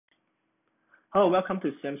Hello, welcome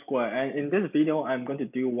to Chem Square. And in this video, I'm going to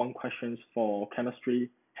do one questions for chemistry,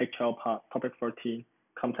 HL part, topic 13,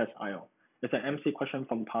 complex ion. It's an MC question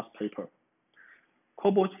from past paper.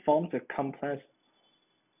 Cobalt forms a complex.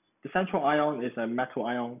 The central ion is a metal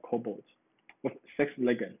ion cobalt with 6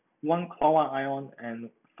 ligands, 1 chloride ion and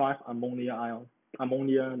 5 ammonia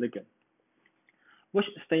ligand. Which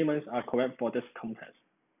statements are correct for this complex?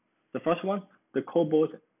 The first one, the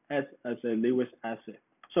cobalt acts as a Lewis acid.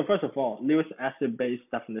 So first of all, Lewis acid base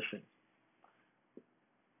definition.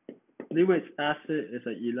 Lewis acid is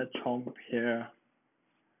an electron pair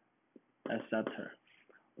acceptor,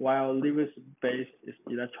 while Lewis base is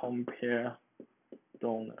electron pair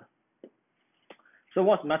donor. So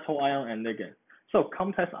what's metal ion and ligand? So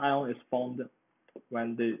complex ion is formed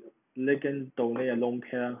when the ligand donate a lone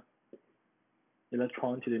pair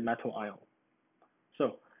electron to the metal ion.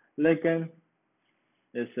 So ligand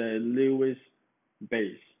is a Lewis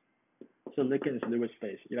base. So ligand is Lewis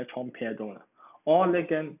base, electron pair donor. All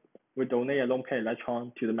ligand will donate a lone pair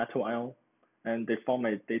electron to the metal ion and they form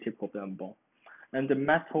a dative covalent bond. And the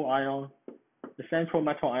metal ion, the central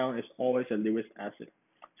metal ion is always a Lewis acid.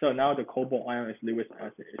 So now the cobalt ion is Lewis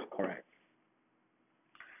acid is correct.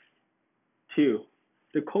 2.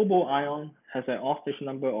 The cobalt ion has an oxidation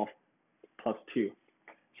number of +2.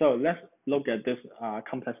 So let's look at this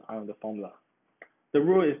complex ion, the formula. The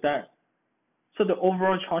rule is that, so the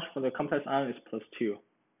overall charge for the complex ion is +2,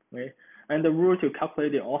 okay? And the rule to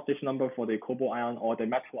calculate the oxidation number for the cobalt ion or the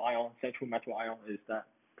metal ion, central metal ion, is that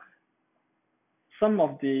sum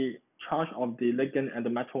of the charge of the ligand and the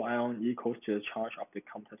metal ion equals to the charge of the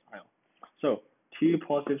complex ion. So 2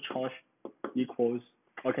 positive charge equals,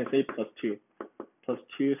 I can say +2.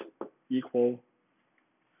 +2 equal,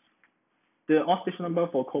 the oxidation number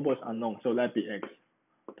for cobalt is unknown, so let be X,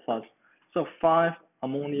 plus, so 5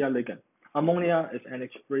 ammonia ligand. Ammonia is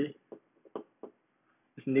NH3,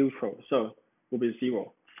 it's neutral, so will be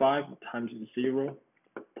 0. 5 times 0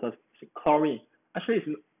 plus chlorine. Actually,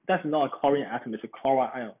 that's not a chlorine atom, it's a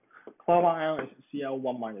chloride ion. Chloride ion is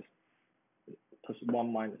Cl1 minus plus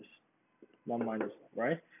 1 minus,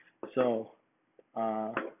 right? So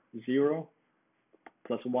 0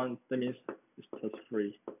 plus 1, that means it's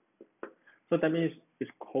 +3. So that means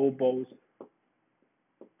it's cobalt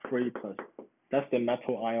 3 plus. That's the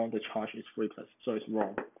metal ion, the charge is 3 plus, so it's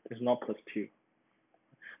wrong. It's not +2.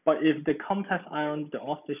 But if the complex ion, the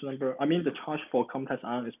oxidation number, the charge for complex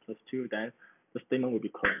ion is +2, then the statement will be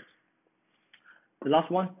correct. The last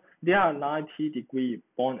one, there are 90-degree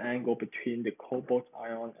bond angle between the cobalt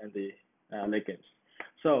ion and the ligands.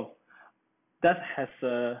 So that has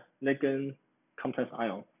a ligand complex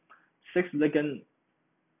ion, 6 ligand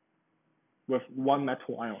with 1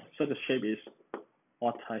 metal ion. So the shape is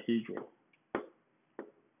octahedral.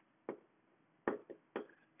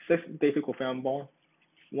 6 dative covalent bond,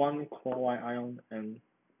 1 chloride ion, and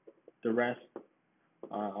the rest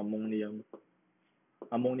are ammonia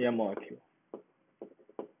molecule.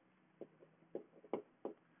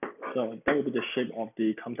 So that will be the shape of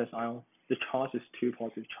the complex ion. The charge is 2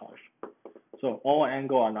 positive charge. So all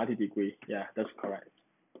angles are 90 degrees. Yeah, that's correct.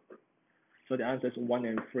 So the answer is 1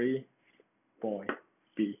 and 3, boy,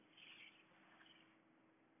 B.